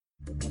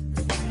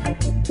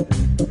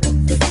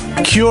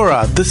Kia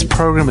ora, this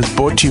program is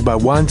brought to you by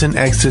Wellington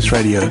Access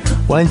Radio.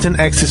 Wellington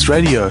Access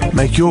Radio,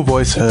 make your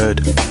voice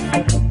heard.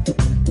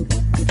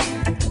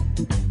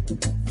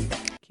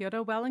 Kia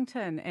ora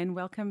Wellington, and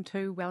welcome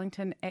to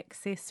Wellington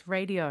Access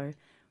Radio,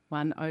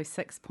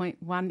 106.1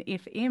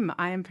 FM.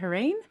 I am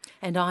Perrine.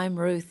 And I'm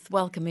Ruth.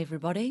 Welcome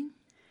everybody.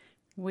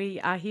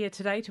 We are here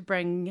today to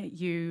bring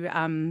you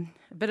a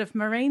bit of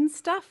marine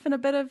stuff and a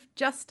bit of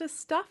justice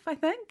stuff, I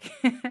think.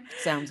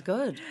 Sounds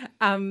good.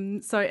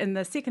 So in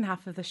the second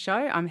half of the show,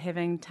 I'm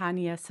having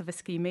Tania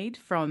Savitsky-Mead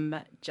from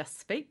Just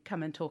Speak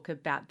come and talk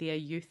about their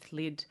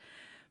youth-led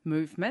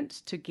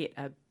movement to get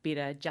a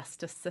better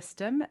justice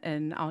system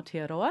in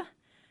Aotearoa.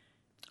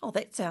 Oh,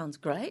 that sounds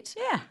great.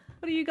 Yeah.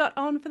 What do you got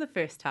on for the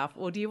first half?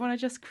 Or do you want to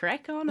just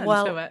crack on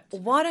into it?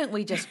 Well, why don't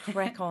we just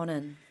crack on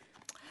in?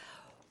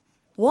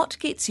 What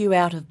gets you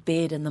out of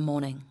bed in the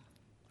morning?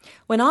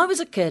 When I was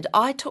a kid,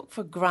 I took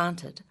for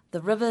granted the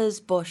rivers,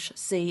 bush,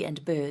 sea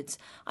and birds.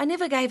 I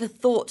never gave a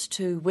thought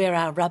to where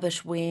our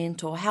rubbish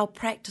went or how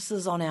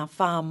practices on our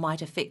farm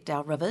might affect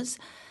our rivers.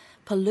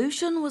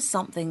 Pollution was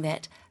something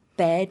that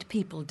bad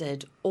people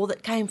did or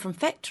that came from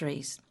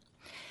factories.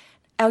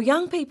 Our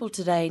young people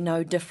today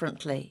know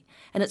differently,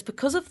 and it's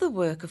because of the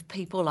work of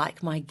people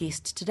like my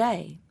guest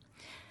today.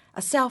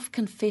 A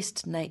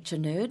self-confessed nature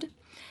nerd,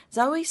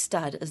 Zoe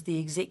Studd is the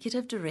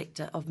Executive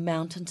Director of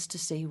Mountains to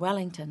Sea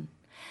Wellington,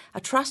 a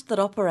trust that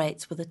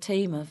operates with a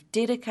team of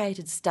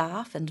dedicated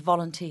staff and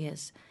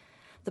volunteers.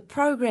 The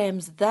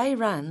programs they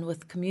run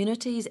with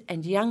communities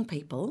and young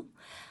people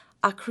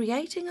are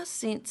creating a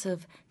sense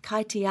of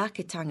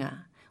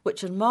kaitiakitanga,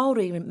 which in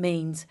Māori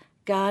means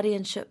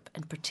guardianship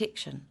and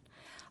protection,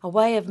 a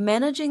way of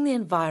managing the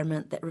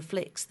environment that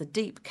reflects the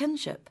deep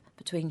kinship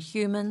between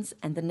humans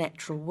and the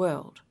natural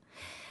world.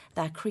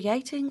 They're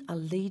creating a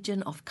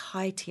legion of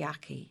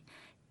kaitiaki,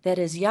 that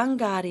is young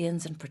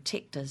guardians and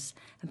protectors,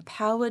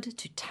 empowered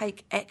to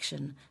take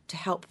action to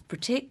help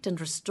protect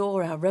and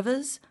restore our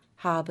rivers,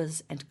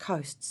 harbours and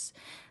coasts.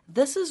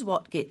 This is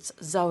what gets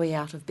Zoe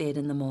out of bed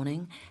in the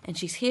morning, and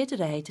she's here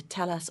today to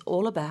tell us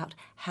all about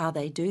how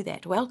they do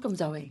that. Welcome,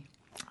 Zoe.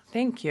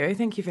 Thank you.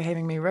 Thank you for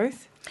having me,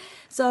 Ruth.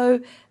 So,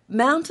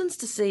 Mountains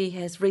to Sea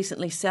has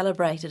recently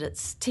celebrated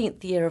its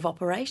 10th year of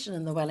operation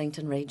in the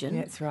Wellington region.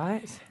 That's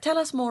right. Tell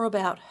us more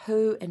about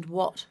who and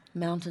what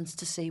Mountains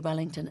to Sea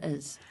Wellington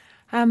is.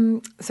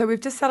 So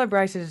we've just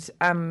celebrated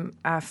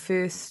our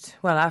first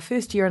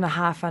year and a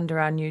half under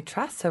our new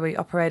trust. So we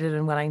operated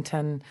in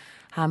Wellington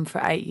for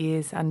 8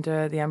 years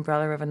under the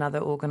umbrella of another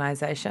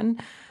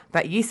organisation.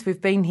 But yes,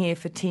 we've been here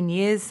for 10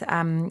 years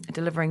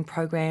delivering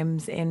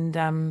programs,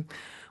 and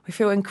we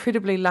feel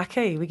incredibly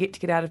lucky. We get to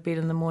get out of bed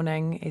in the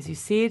morning, as you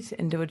said,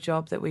 and do a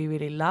job that we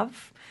really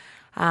love.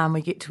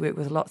 We get to work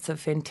with lots of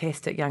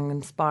fantastic young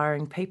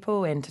inspiring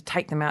people and to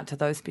take them out to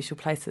those special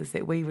places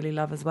that we really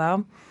love as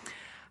well.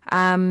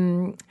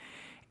 And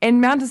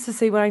Mountains to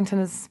Sea Wellington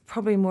is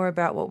probably more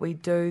about what we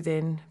do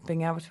than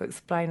being able to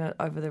explain it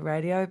over the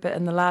radio. But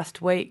in the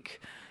last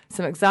week,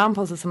 some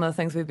examples of some of the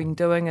things we've been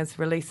doing is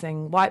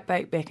releasing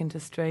whitebait back into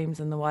streams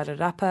in the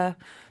Wairarapa,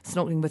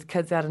 snorkeling with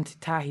kids out into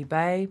Tahi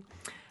Bay.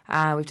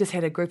 We've just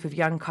had a group of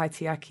young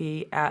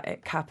kaitiaki out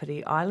at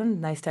Kapiti Island,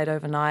 and they stayed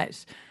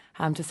overnight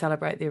to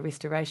celebrate their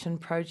restoration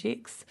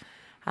projects.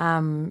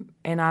 And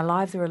our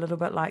lives are a little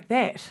bit like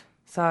that.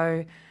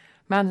 So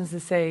Mountains to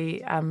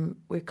Sea,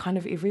 we're kind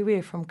of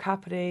everywhere from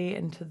Kapiti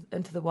into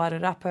the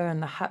Wairarapa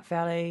and the Hutt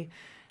Valley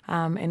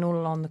and all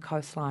along the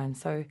coastline.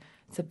 So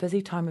it's a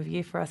busy time of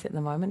year for us at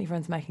the moment.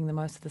 Everyone's making the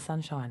most of the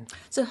sunshine.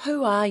 So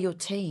who are your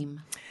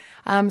team?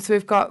 So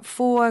we've got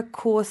 4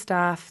 core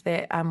staff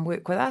that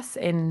work with us,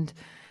 and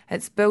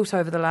it's built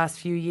over the last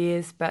few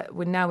years, but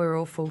now we're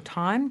all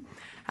full-time.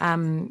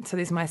 So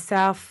there's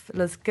myself,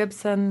 Liz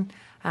Gibson,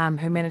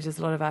 who manages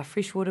a lot of our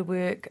freshwater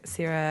work,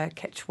 Sarah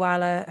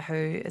Kachwala,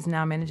 who is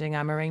now managing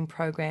our marine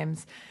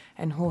programs,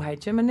 and Jorge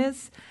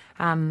Jimenez,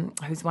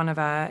 who's one of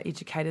our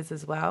educators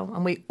as well.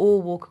 And we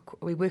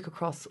work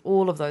across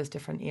all of those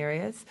different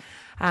areas.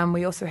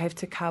 We also have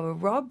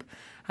Takawa Rob,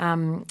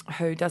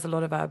 who does a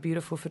lot of our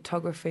beautiful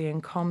photography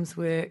and comms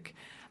work,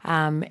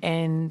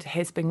 and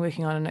has been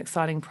working on an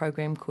exciting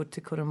program called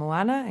Te Kura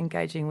Moana,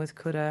 engaging with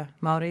kura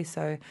Māori,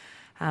 so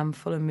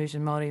full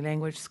immersion Māori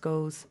language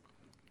schools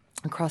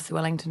across the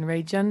Wellington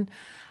region.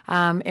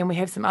 And we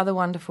have some other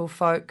wonderful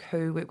folk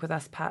who work with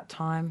us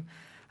part-time.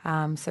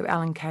 So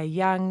Alan K.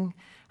 Young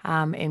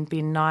and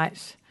Ben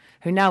Knight,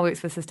 who now works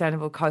for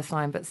Sustainable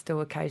Coastline but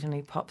still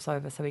occasionally pops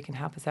over so he can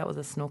help us out with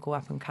a snorkel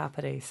up in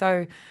Kapiti.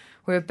 So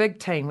we're a big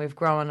team. We've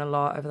grown a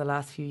lot over the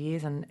last few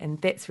years, and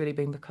that's really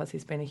been because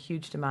there's been a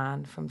huge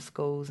demand from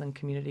schools and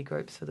community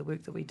groups for the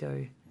work that we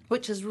do.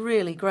 Which is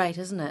really great,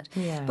 isn't it?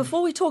 Yeah.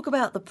 Before we talk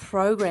about the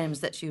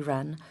programs that you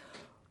run,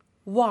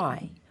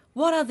 why?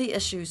 What are the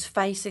issues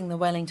facing the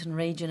Wellington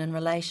region in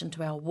relation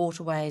to our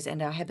waterways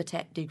and our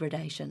habitat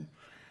degradation?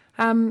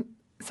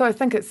 So I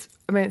think it's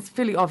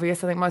fairly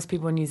obvious. I think most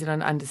people in New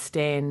Zealand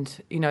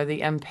understand,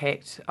 the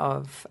impact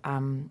of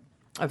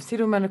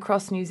settlement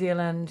across New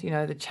Zealand,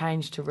 the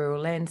change to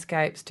rural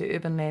landscapes, to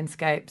urban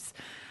landscapes.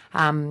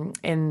 and,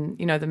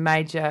 the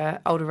major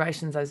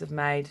alterations those have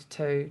made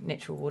to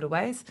natural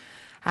waterways.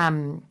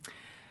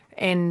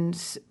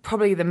 And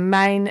probably the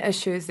main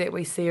issues that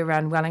we see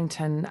around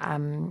Wellington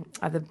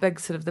are the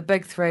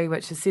big three,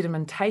 which is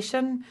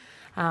sedimentation.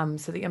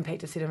 So the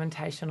impact of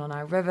sedimentation on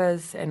our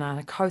rivers and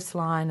our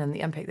coastline, and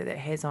the impact that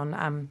has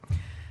on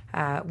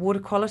water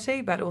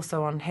quality, but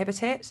also on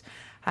habitat.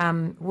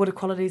 Water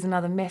quality is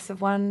another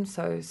massive one.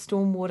 So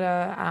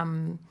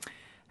stormwater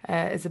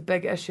is a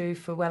big issue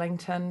for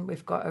Wellington.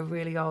 We've got a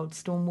really old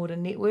stormwater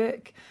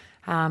network,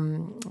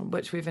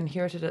 which we've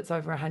inherited. It's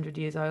over 100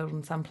 years old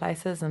in some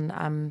places, and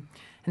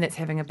that's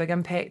having a big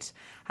impact.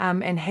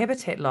 And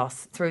habitat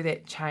loss through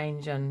that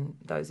change in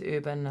those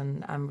urban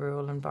and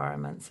rural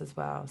environments as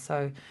well.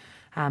 So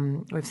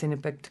we've seen a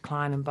big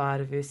decline in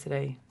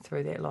biodiversity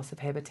through that loss of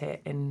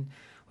habitat, and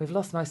we've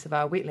lost most of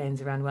our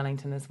wetlands around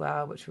Wellington as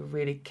well, which were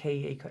really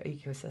key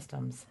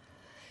ecosystems.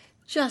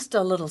 Just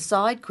a little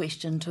side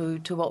question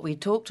to what we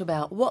talked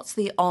about. What's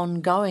the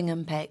ongoing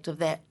impact of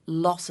that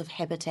loss of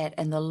habitat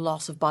and the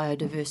loss of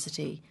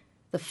biodiversity,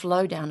 the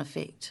flow-down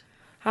effect?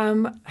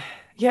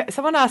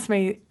 Someone asked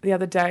me the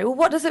other day, well,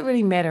 what does it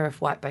really matter if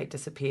whitebait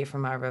disappear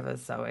from our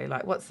rivers, Zoe?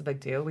 Like, what's the big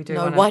deal? We do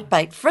no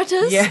whitebait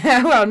fritters?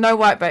 Yeah, well, no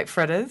whitebait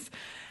fritters.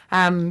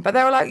 But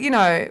they were like,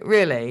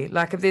 really,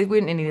 like if there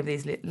weren't any of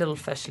these little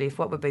fish left,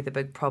 what would be the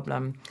big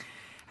problem?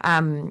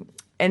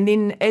 And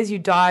then as you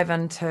dive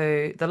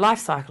into the life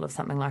cycle of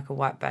something like a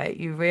whitebait,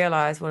 you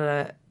realise what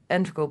an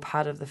integral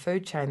part of the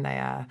food chain they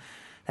are.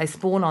 They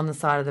spawn on the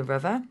side of the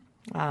river.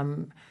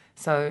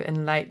 So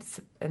in late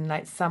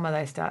summer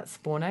they start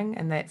spawning,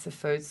 and that's a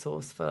food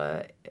source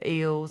for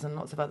eels and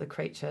lots of other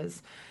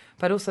creatures.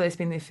 But also they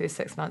spend their first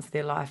 6 months of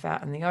their life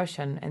out in the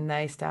ocean, and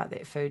they start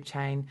that food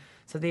chain.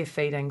 So they're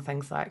feeding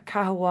things like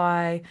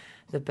kahawai,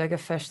 the bigger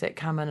fish that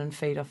come in and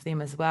feed off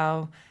them as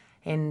well.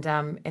 And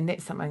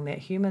that's something that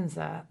humans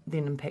are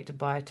then impacted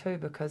by too,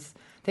 because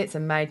it's a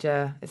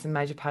major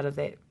part of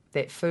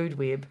that food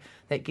web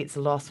that gets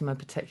lost from a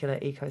particular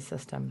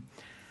ecosystem.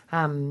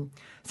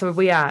 So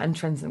we are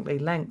intrinsically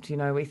linked.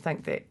 We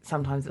think that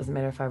sometimes it doesn't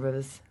matter if our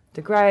rivers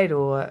degrade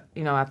or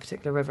our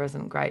particular river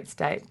isn't in great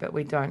state, but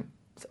we don't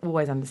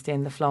always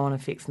understand the flow-on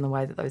effects and the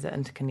way that those are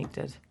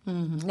interconnected.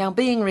 Now,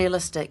 being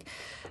realistic,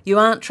 you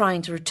aren't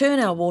trying to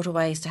return our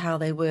waterways to how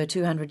they were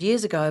 200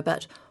 years ago,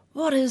 but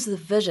what is the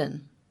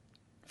vision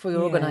for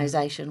your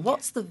organisation?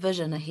 What's the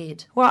vision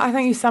ahead? Well, I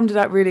think you summed it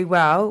up really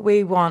well.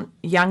 We want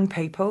young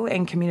people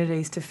and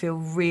communities to feel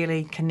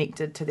really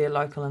connected to their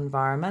local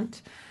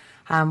environment.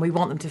 We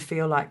want them to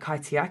feel like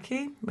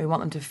kaitiaki. We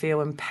want them to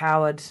feel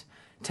empowered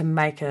to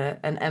make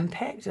an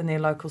impact in their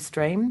local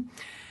stream.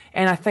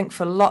 And I think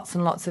for lots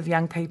and lots of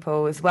young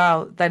people as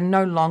well, they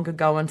no longer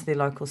go into their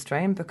local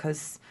stream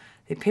because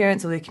their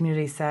parents or their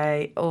community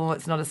say, oh,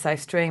 it's not a safe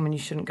stream and you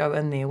shouldn't go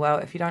in there. Well,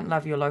 if you don't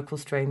love your local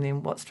stream,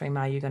 then what stream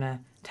are you going to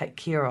take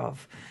care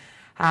of?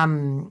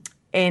 And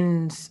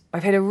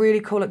I've had a really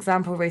cool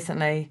example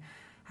recently.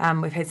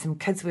 We've had some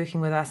kids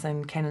working with us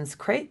in Cannons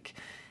Creek,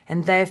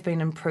 and they've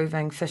been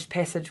improving Fish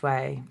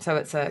Passageway. So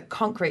it's a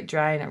concrete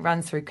drain. It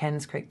runs through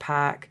Cannons Creek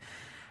Park.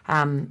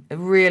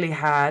 Really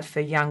hard for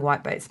young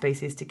whitebait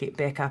species to get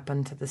back up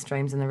into the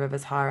streams and the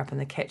rivers higher up in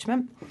the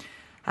catchment.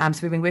 So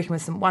we've been working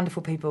with some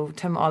wonderful people,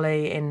 Tim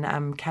Ollie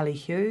and Kelly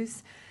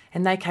Hughes,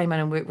 and they came in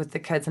and worked with the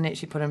kids and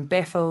actually put in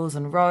baffles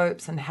and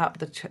ropes and helped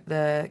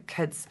the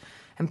kids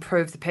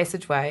improve the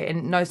passageway.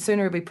 And no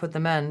sooner had we put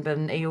them in, but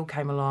an eel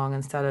came along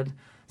and started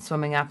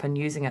swimming up and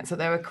using it. So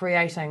they were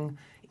creating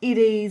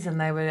eddies,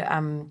 and they were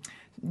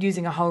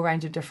using a whole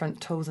range of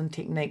different tools and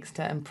techniques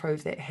to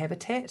improve that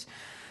habitat.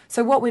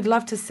 So what we'd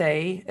love to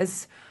see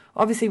is,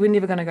 obviously we're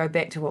never going to go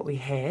back to what we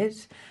had,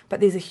 but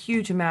there's a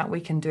huge amount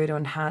we can do to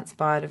enhance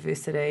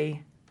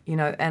biodiversity, in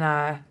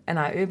our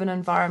urban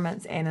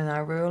environments and in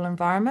our rural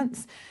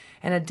environments,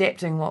 and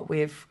adapting what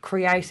we've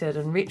created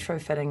and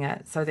retrofitting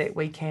it so that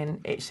we can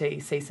actually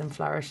see some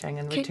flourishing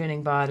and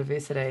returning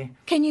biodiversity.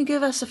 Can you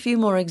give us a few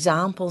more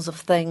examples of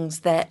things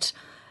that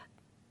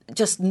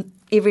just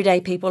everyday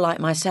people like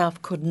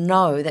myself could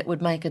know that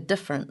would make a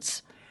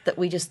difference, that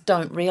we just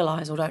don't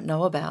realise or don't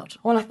know about?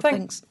 Well, I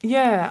think,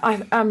 I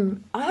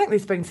think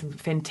there's been some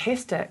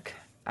fantastic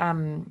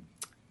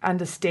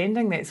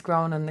understanding that's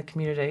grown in the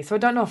community. So I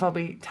don't know if I'll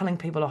be telling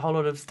people a whole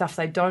lot of stuff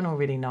they don't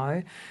already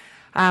know.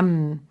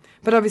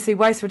 But obviously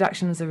waste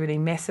reduction is a really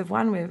massive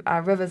one.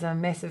 Our rivers are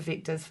massive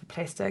vectors for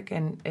plastic,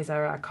 and as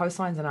are our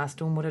coastlines and our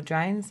stormwater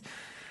drains.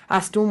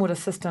 Our stormwater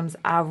systems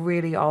are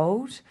really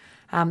old.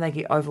 They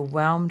get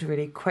overwhelmed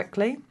really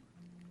quickly.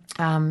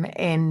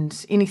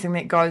 And anything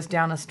that goes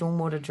down a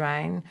stormwater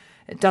drain,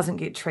 it doesn't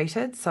get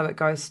treated, so it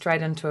goes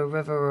straight into a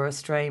river or a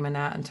stream and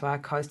out into our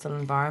coastal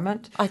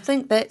environment. I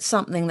think that's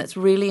something that's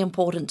really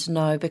important to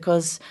know,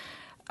 because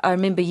I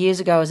remember years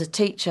ago as a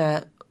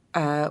teacher,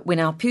 when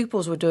our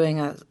pupils were doing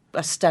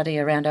a study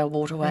around our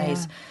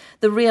waterways,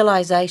 the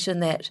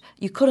realisation that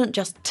you couldn't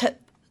just tip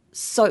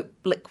soap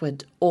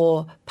liquid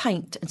or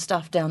paint and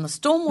stuff down the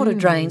stormwater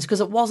drains because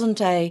it wasn't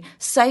a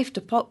safe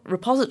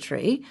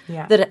repository,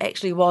 that it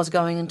actually was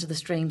going into the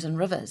streams and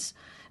rivers.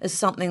 is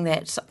something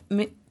that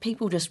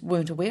people just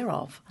weren't aware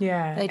of.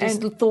 Yeah, They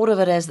just and thought of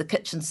it as the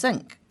kitchen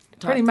sink.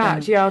 pretty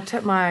much, yeah. I'll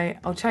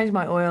change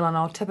my oil and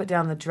I'll tip it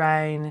down the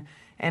drain,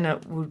 and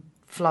it will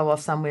flow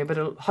off somewhere, but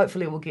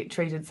hopefully it will get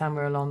treated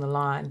somewhere along the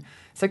line.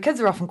 So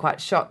kids are often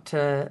quite shocked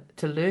to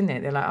learn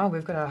that. They're like, oh,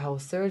 we've got our whole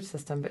sewage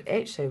system, but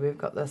actually we've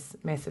got this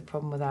massive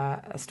problem with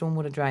our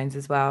stormwater drains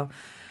as well.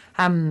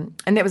 And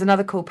that was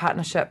another cool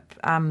partnership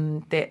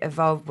that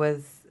evolved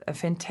with a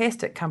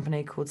fantastic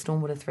company called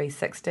Stormwater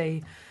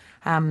 360.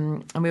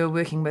 And we were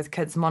working with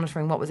kids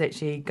monitoring what was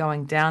actually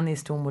going down their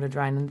stormwater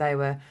drain, and they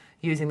were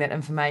using that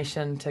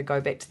information to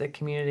go back to the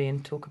community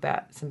and talk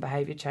about some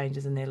behaviour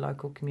changes in their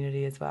local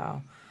community as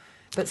well.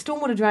 But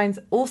stormwater drains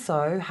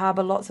also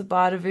harbour lots of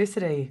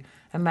biodiversity,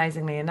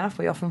 amazingly enough.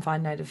 We often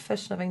find native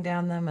fish living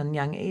down them and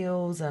young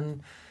eels.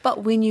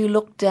 But when you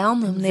look down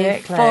them,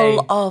 Exactly. they're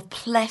full of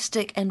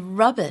plastic and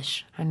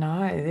rubbish. I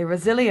know, they're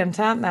resilient,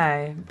 aren't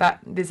they? But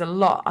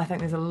I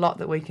think there's a lot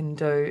that we can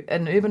do.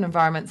 In urban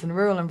environments and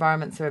rural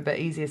environments are a bit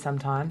easier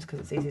sometimes because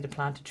it's easier to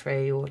plant a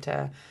tree or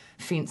to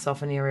fence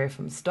off an area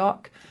from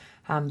stock.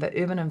 But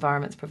urban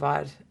environments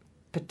provide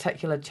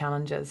particular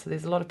challenges. So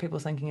there's a lot of people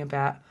thinking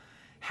about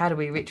how do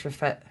we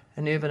retrofit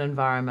an urban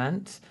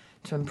environment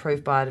to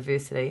improve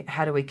biodiversity?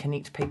 How do we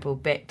connect people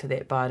back to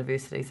that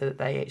biodiversity so that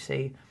they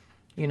actually,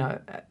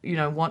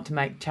 want to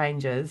make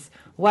changes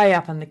way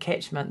up in the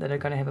catchment that are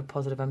going to have a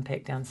positive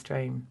impact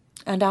downstream?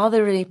 And are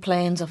there any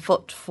plans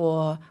afoot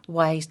for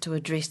ways to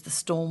address the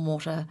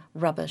stormwater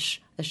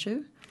rubbish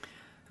issue?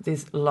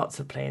 There's lots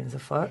of plans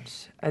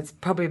afoot. It's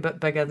probably a bit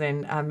bigger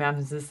than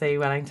Mountains to Sea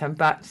Wellington,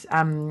 but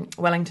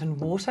Wellington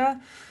Water,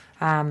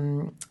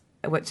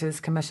 which is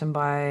commissioned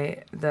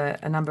by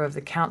a number of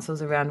the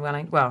councils around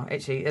Wellington. Well,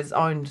 actually, is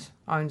owned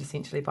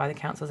essentially by the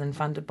councils and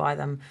funded by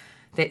them.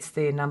 That's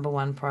their number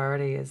one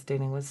priority, is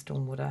dealing with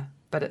stormwater.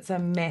 But it's a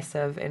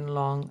massive and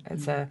long.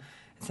 It's a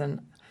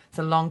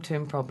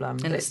long-term problem.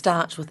 And it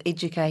starts with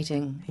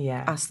educating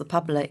us, the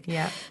public.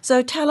 Yeah.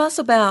 So tell us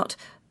about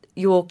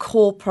your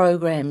core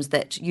programs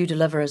that you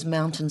deliver as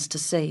Mountains to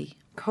Sea.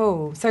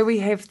 Cool. So we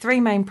have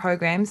 3 main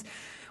programs.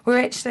 We're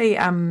actually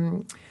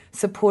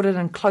supported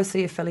and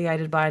closely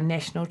affiliated by a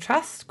national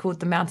trust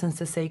called the Mountains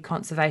to Sea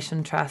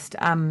Conservation Trust.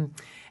 And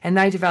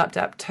they developed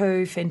up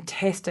 2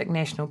 fantastic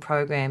national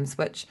programs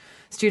which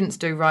students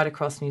do right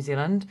across New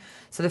Zealand.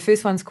 So the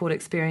first one's called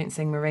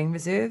Experiencing Marine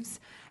Reserves.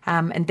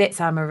 And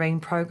that's our marine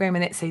program,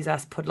 and that sees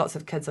us put lots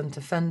of kids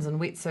into fins and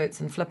wetsuits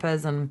and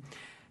flippers and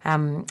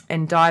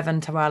dive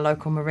into our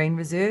local marine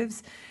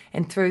reserves.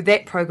 And through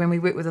that program, we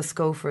work with a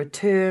school for a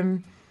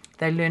term.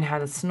 They learn how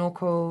to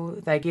snorkel.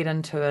 They get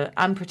into an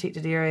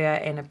unprotected area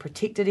and a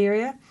protected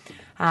area,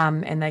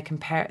 and they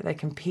compare,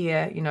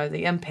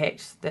 the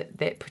impact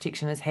that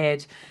protection has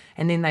had,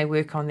 and then they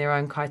work on their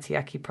own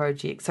kaitiaki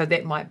project. So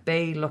that might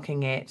be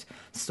looking at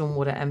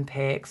stormwater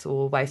impacts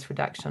or waste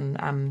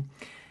reduction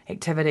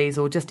activities,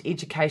 or just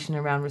education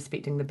around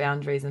respecting the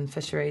boundaries and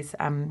fisheries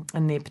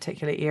in their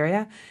particular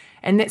area.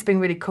 And that's been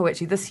really cool.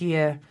 Actually, this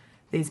year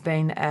there's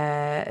been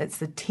it's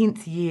the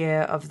 10th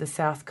year of the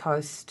South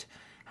Coast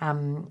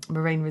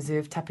Marine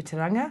Reserve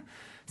Tapitiranga.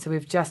 So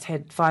we've just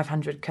had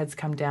 500 kids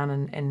come down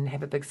and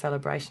have a big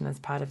celebration as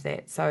part of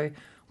that. So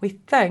we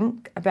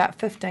think about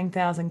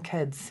 15,000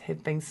 kids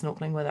have been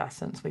snorkelling with us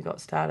since we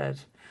got started,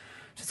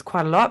 which is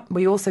quite a lot.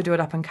 We also do it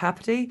up in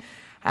Kapiti,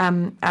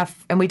 and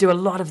we do a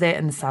lot of that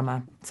in the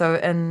summer. So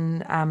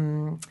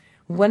in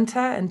winter,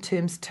 in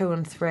terms 2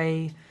 and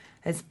 3,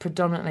 is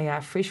predominantly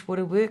our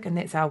freshwater work, and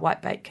that's our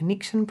Whitebait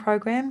Connection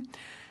program.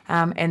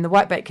 And the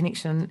Whitebait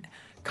Connection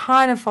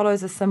kind of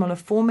follows a similar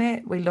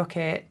format. We look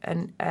at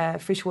a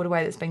freshwater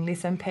way that's been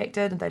less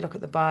impacted, and they look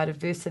at the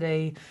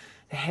biodiversity,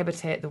 the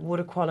habitat, the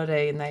water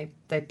quality, and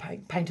they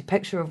paint a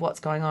picture of what's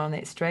going on in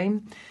that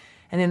stream.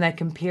 And then they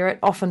compare it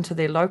often to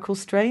their local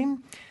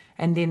stream,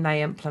 and then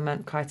they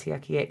implement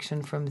kaitiaki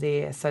action from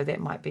there. So that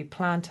might be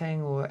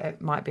planting, or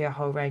it might be a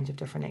whole range of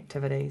different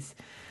activities.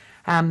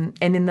 And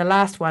then the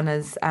last one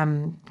is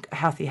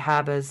Healthy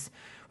Harbours,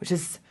 which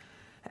is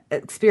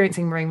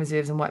Experiencing Marine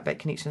Reserves and Whitebait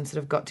Connection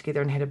sort of got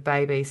together and had a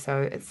baby.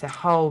 So it's a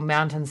whole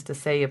Mountains to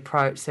Sea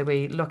approach. So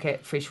we look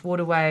at fresh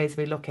waterways,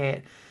 we look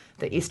at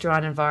the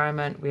estuarine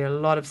environment, where a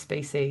lot of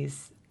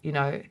species,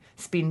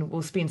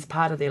 will spend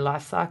part of their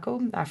life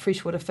cycle. Our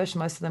freshwater fish,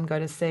 most of them go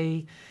to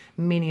sea.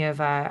 Many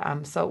of our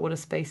saltwater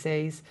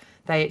species,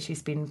 they actually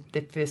spend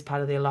the first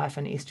part of their life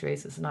in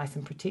estuaries. It's nice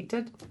and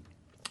protected.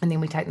 And then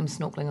we take them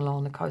snorkelling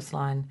along the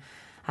coastline.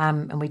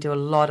 And we do a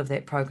lot of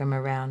that program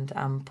around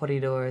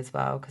Porirua as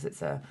well, because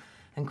it's an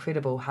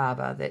incredible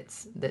harbour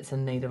that's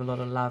in need of a lot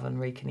of love and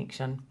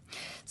reconnection.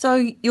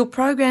 So your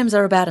programs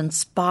are about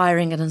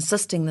inspiring and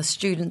insisting the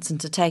students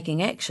into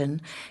taking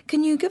action.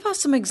 Can you give us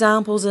some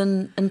examples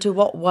into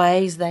what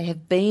ways they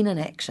have been in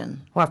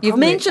action? Well, You've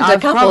mentioned a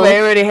couple. I've probably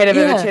already had a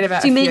bit of a chat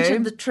about so you a few.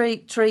 mentioned the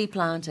tree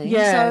planting.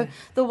 Yeah. So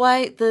the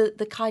way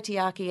the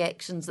kaitiaki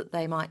actions that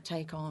they might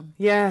take on.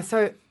 Yeah,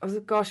 so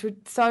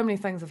so many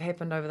things have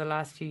happened over the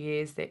last few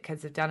years that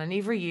kids have done, and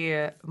every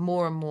year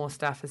more and more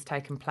stuff has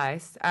taken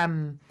place.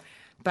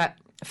 But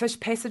Fish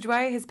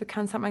Passageway has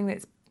become something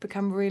that's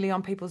become really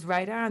on people's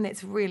radar, and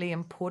that's really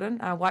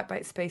important. Our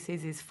whitebait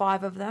species, is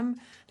 5 of them.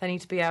 They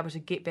need to be able to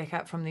get back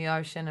up from the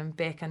ocean and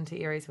back into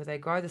areas where they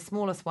grow. The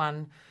smallest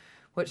one,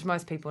 which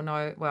most people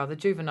know, well, the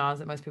juveniles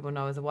that most people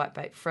know is a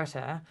whitebait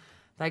fritter,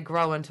 they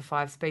grow into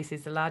 5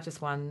 species. The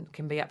largest one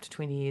can be up to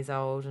 20 years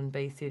old and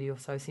be 30 or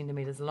so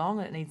centimetres long,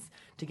 and it needs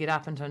to get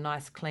up into a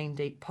nice, clean,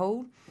 deep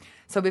pool.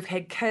 So we've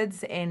had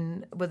kids,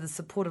 and with the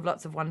support of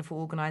lots of wonderful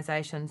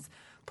organisations,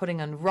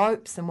 putting in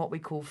ropes and what we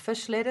call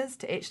fish ladders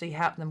to actually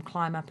help them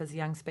climb up as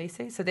young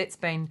species. So that's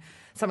been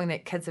something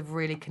that kids have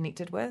really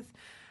connected with.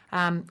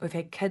 We've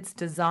had kids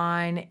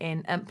design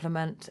and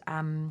implement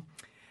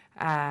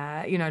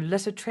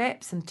litter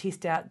traps and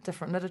test out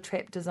different litter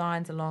trap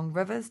designs along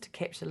rivers to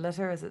capture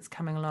litter as it's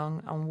coming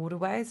along on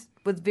waterways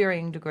with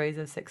varying degrees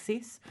of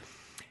success.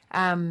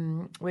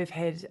 We've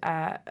had,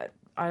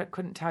 I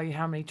couldn't tell you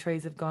how many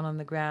trees have gone on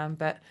the ground,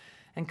 but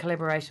in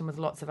collaboration with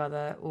lots of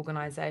other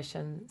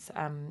organisations,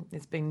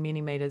 there's been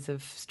many metres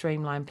of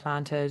streamline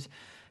planted,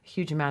 a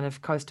huge amount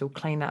of coastal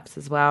cleanups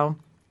as well.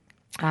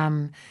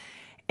 And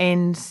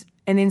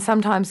then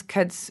sometimes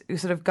kids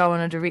sort of go in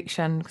a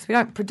direction because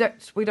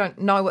we don't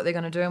know what they're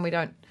going to do, and we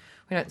don't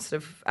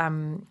sort of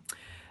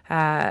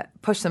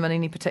push them in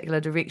any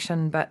particular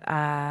direction. But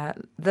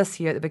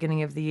this year, at the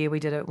beginning of the year, we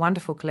did a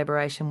wonderful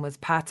collaboration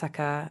with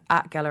Pātaka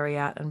Art Gallery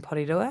out in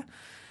Porirua.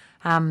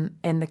 And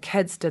the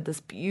kids did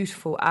this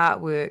beautiful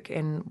artwork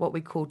in what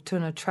we call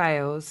tuna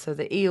trails, so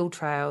the eel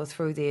trail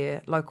through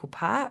their local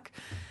park.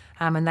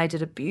 And they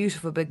did a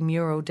beautiful big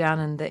mural down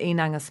in the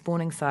inanga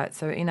spawning site.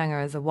 So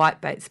inanga is a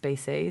whitebait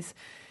species,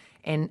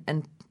 and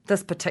in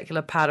this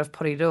particular part of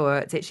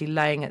Porirua, it's actually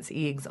laying its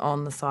eggs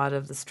on the side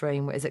of the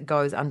stream as it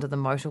goes under the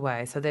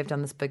motorway. So they've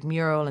done this big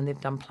mural, and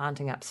they've done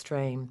planting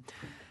upstream.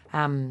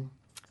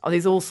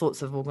 There's all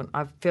sorts of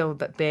I feel a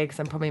bit bad because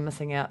I'm probably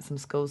missing out some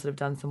schools that have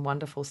done some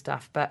wonderful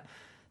stuff, but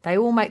they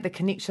all make the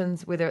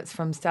connections, whether it's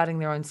from starting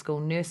their own school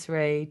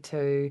nursery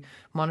to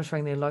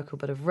monitoring their local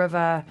bit of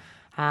river,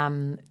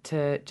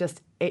 to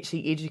just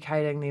actually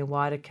educating their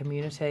wider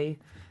community.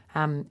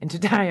 And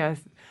today I was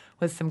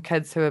with some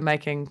kids who are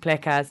making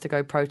placards to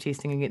go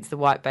protesting against the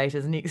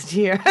whitebaiters next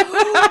year. I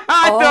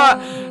thought,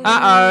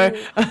 uh-oh.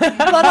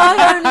 But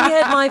I only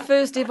had my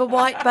first ever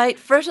whitebait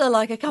fritter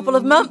like a couple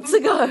of months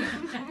ago.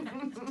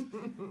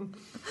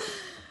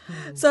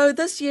 So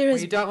this year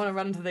you don't want to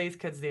run into these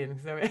kids then.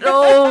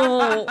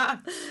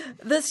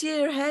 This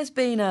year has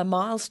been a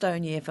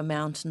milestone year for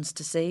Mountains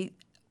to Sea.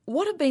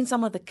 What have been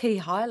some of the key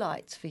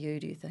highlights for you,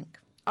 do you think,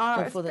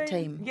 for the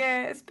team?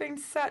 Yeah, it's been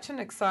such an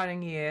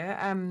exciting year.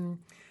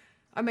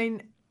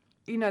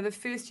 The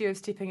first year of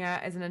stepping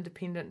out as an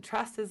independent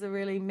trust is a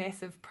really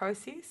massive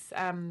process,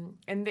 and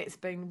that's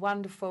been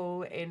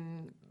wonderful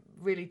and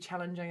really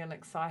challenging and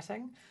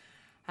exciting.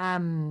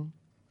 And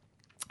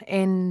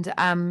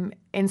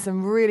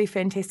some really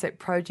fantastic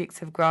projects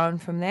have grown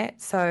from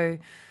that. So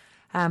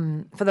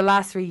for the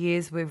last 3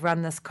 years, we've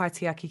run this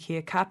Kaitiaki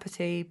Kia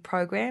Kapiti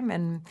program,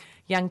 and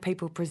young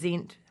people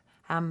present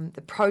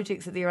the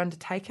projects that they're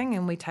undertaking,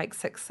 and we take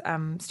 6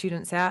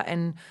 students out.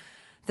 And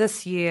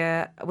this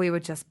year, we were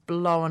just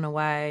blown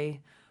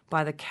away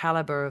by the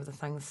calibre of the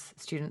things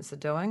students are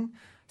doing.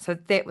 So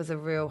that was a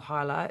real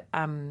highlight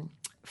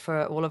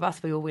for all of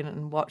us. We all went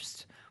and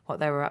watched what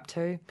they were up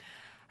to.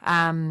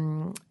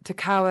 Te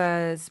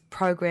Kawa's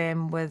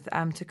program with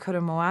Te Kura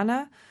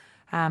Moana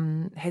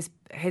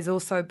has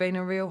also been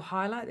a real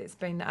highlight. It's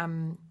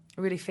been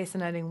really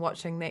fascinating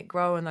watching that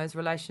grow and those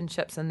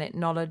relationships and that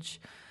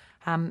knowledge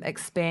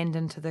expand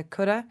into the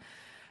kura.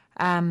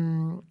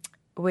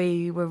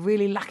 We were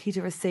really lucky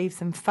to receive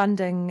some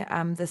funding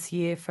this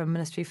year from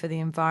Ministry for the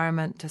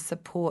Environment to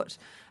support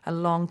a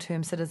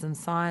long-term citizen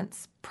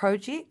science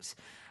project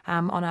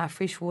on our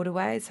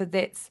freshwaterways. So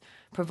that's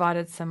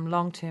provided some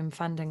long-term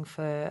funding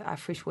for our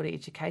freshwater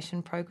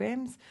education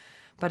programs,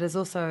 but has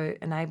also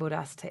enabled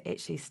us to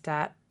actually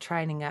start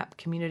training up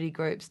community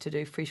groups to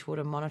do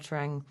freshwater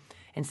monitoring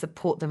and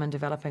support them in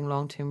developing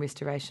long-term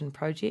restoration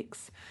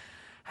projects.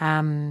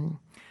 And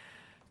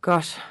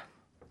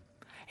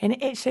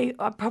actually,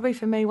 probably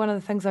for me, one of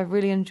the things I've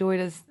really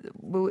enjoyed is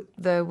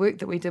the work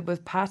that we did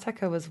with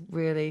Pātaka was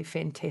really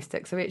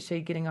fantastic. So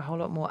actually getting a whole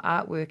lot more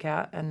artwork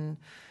out and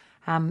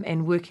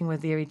working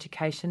with their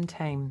education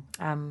team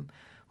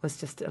was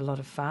just a lot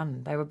of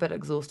fun. They were a bit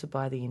exhausted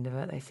by the end of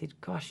it. They said,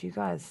 gosh, you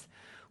guys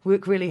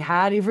work really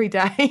hard every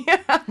day,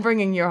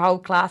 bringing your whole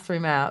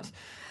classroom out.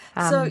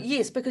 So,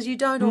 yes, because you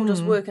don't all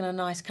just work in a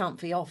nice,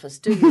 comfy office,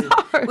 do you?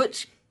 No.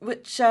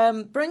 Which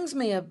brings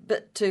me a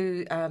bit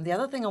to the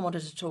other thing I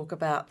wanted to talk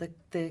about,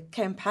 the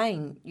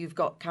campaign you've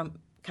got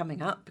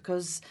coming up,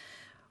 because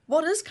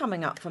what is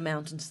coming up for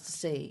Mountains to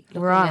Sea?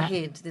 Looking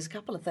ahead, there's a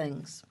couple of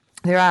things.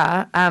 There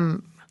are.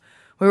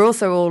 We're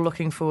also all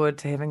looking forward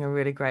to having a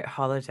really great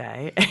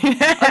holiday. Oh,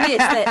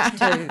 yes,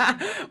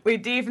 that too. We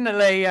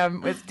definitely,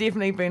 it's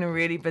definitely been a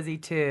really busy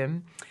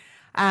term.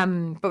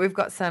 But we've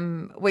got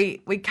some, we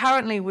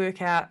currently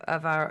work out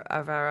of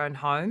our own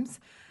homes.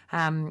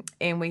 And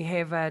we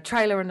have a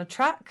trailer and a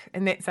truck,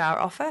 and that's our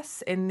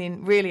office. And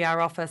then really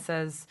our office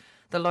is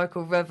the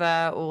local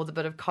river or the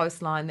bit of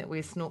coastline that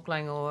we're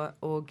snorkeling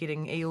or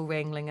getting eel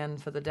wrangling in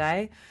for the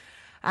day.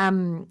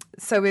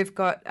 So we've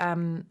got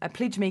a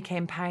Pledge Me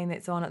campaign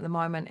that's on at the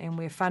moment, and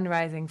we're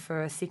fundraising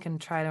for a second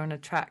trailer and a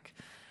truck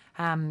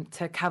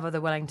to cover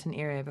the Wellington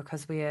area,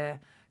 because we're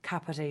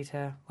kapiti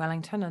to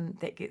Wellington and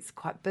that gets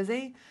quite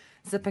busy,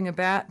 zipping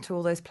about to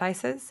all those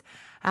places.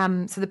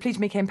 So the Pledge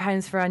Me campaign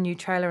is for our new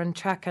trailer and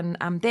truck, and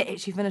that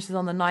actually finishes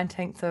on the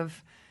 19th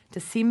of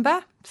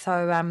December.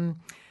 So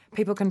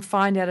people can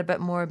find out a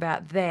bit more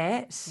about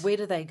that. Where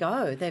do they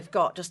go? They've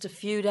got just a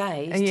few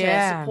days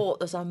to support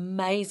this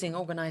amazing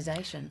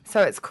organisation.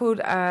 So it's called,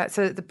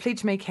 so the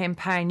Pledge Me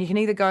campaign, you can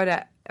either go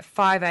to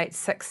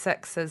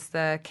 5866 as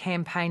the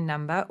campaign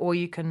number, or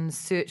you can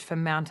search for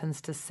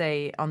Mountains to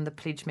Sea on the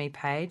Pledge Me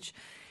page.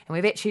 And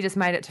we've actually just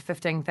made it to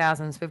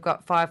 15,000, so we've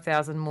got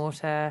 5,000 more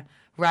to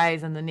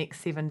raise in the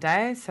next 7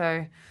 days.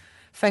 So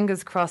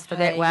fingers crossed for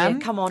that one. Yeah,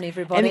 come on,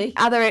 everybody.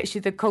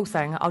 And the cool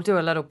thing, I'll do a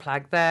little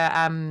plug.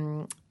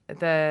 The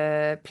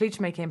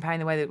Pledge Me campaign,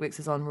 the way that it works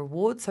is on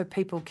rewards, so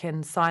people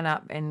can sign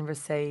up and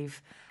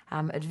receive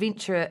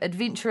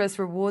adventurous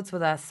rewards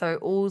with us. So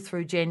all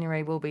through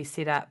January we'll be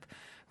set up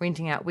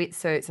renting out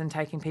wetsuits and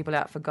taking people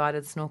out for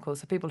guided snorkels.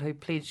 So people who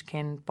pledge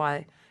can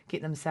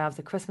get themselves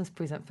a Christmas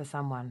present for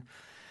someone.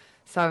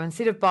 So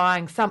instead of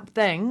buying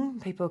something,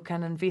 people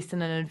can invest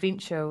in an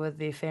adventure with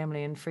their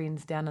family and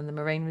friends down in the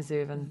Marine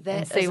Reserve and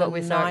see what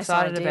we're so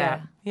excited about.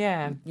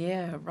 Yeah.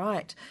 Yeah,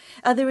 right.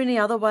 Are there any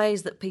other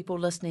ways that people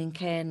listening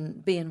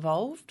can be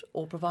involved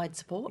or provide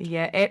support?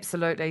 Yeah,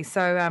 absolutely.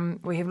 So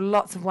we have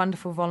lots of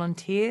wonderful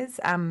volunteers.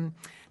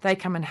 They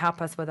come and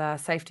help us with our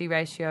safety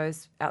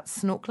ratios out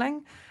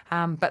snorkeling,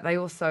 but they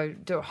also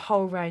do a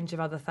whole range of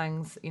other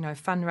things,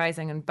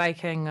 fundraising and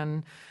baking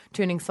and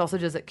turning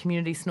sausages at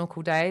community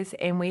snorkel days.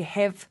 And we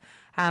have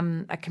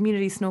a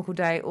community snorkel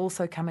day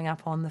also coming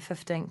up on the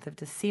 15th of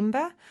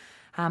December,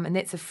 and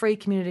that's a free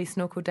community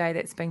snorkel day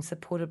that's being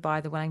supported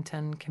by the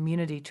Wellington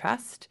Community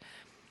Trust.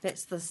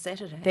 That's this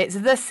Saturday. That's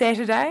this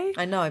Saturday.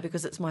 I know,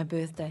 because it's my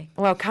birthday.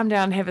 Well, come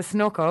down and have a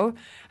snorkel.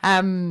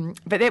 But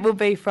that will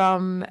be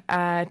from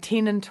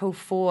 10 until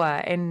 4,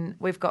 and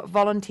we've got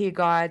volunteer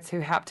guides who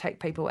help take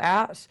people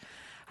out,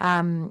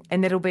 and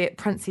that'll be at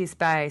Princess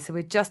Bay. So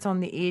we're just on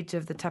the edge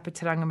of the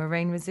Tapatiranga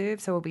Marine Reserve,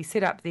 so we'll be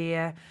set up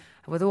there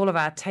with all of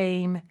our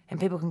team, and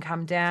people can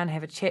come down,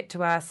 have a chat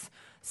to us,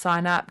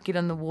 sign up, get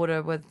in the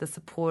water with the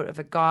support of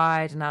a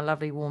guide and our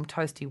lovely warm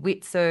toasty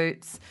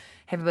wetsuits,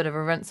 have a bit of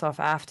a rinse off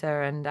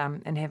after, and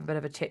have a bit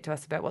of a chat to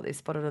us about what they've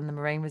spotted in the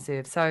Marine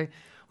Reserve. So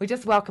we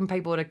just welcome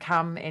people to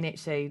come and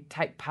actually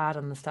take part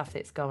in the stuff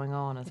that's going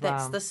on as well.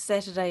 That's this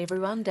Saturday,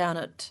 everyone, down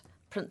at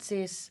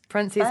Princess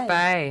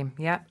Bay.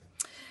 Yeah.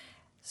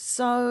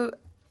 So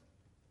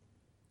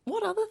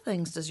what other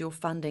things does your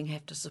funding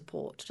have to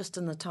support, just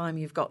in the time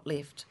you've got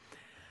left?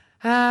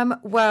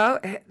 Well,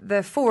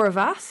 the four of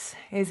us,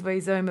 as we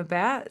Zoom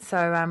about,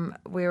 so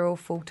we're all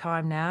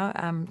full-time now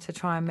to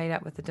try and meet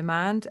up with the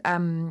demand.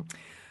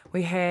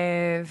 We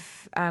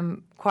have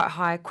quite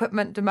high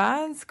equipment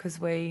demands because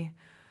we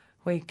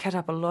kit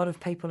up a lot of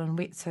people in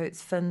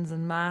wetsuits, fins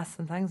and masks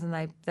and things,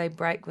 and they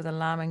break with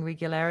alarming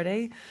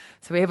regularity.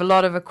 So we have a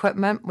lot of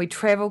equipment. We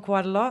travel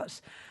quite a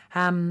lot.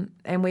 And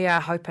we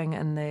are hoping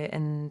in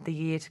the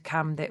year to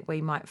come that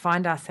we might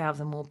find ourselves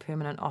a more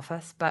permanent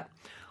office, but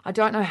I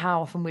don't know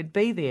how often we'd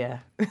be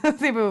there.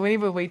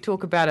 Whenever we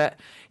talk about it,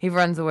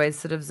 everyone's always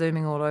sort of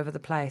zooming all over the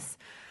place.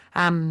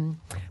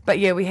 But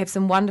yeah, we have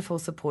some wonderful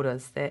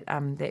supporters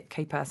that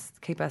keep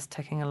us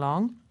ticking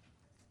along.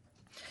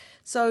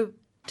 So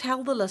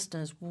tell the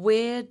listeners,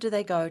 where do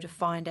they go to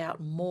find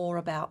out more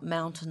about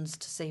Mountains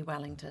to Sea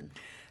Wellington?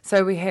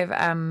 So we have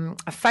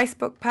a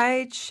Facebook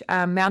page,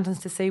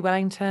 Mountains to Sea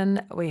Wellington.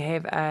 We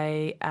have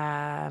a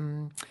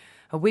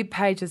web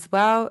page as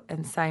well,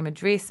 and same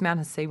address,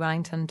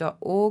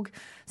 mountainseawellington.org.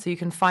 So you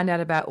can find out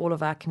about all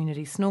of our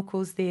community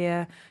snorkels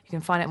there. You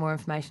can find out more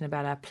information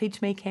about our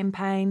Pledge Me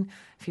campaign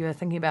if you are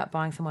thinking about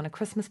buying someone a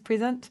Christmas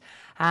present,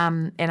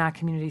 and our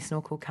community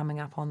snorkel coming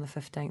up on the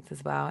 15th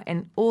as well.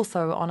 And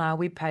also on our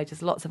web page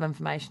is lots of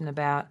information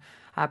about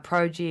our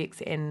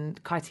projects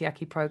and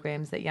kaitiaki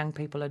programs that young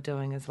people are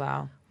doing as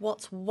well.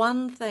 What's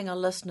one thing a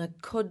listener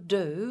could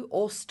do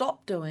or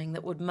stop doing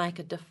that would make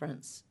a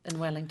difference in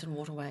Wellington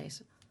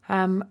waterways?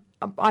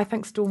 I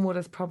think stormwater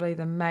is probably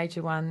the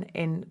major one,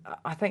 and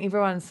I think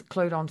everyone's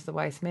clued onto the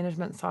waste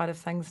management side of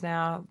things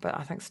now, but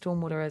I think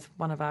stormwater is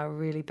one of our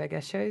really big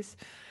issues.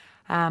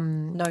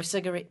 No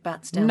cigarette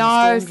butts down the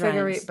storm drains. No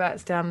cigarette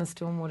butts down the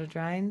stormwater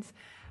drains.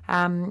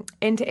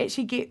 And to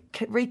actually get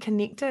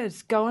reconnected,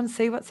 go and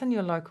see what's in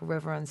your local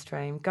river and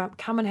stream.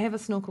 Come and have a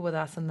snorkel with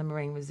us in the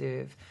Marine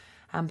Reserve,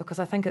 because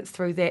I think it's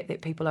through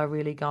that people are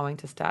really going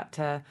to start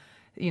to,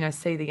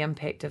 see the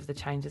impact of the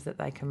changes that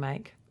they can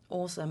make.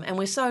 Awesome. And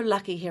we're so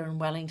lucky here in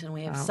Wellington.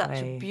 We have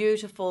such a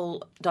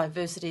beautiful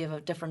diversity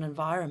of different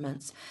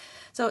environments.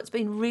 So it's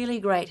been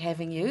really great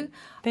having you.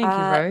 Thank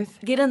you, Ruth.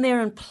 Get in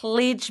there and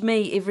pledge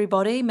me,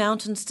 everybody,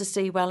 Mountains to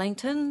Sea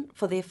Wellington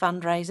for their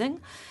fundraising.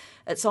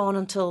 It's on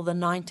until the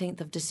 19th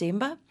of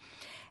December.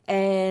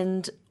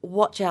 And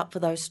watch out for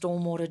those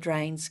stormwater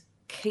drains.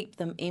 Keep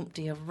them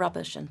empty of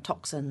rubbish and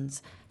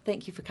toxins.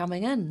 Thank you for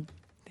coming in.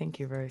 Thank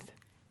you, Ruth.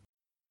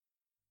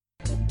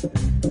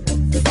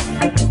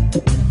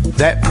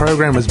 That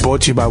program was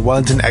brought to you by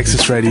Wellington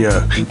Access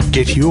Radio.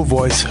 Get your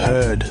voice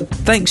heard.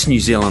 Thanks New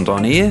Zealand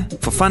On Air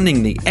for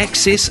funding the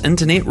Access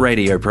Internet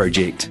Radio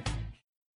project.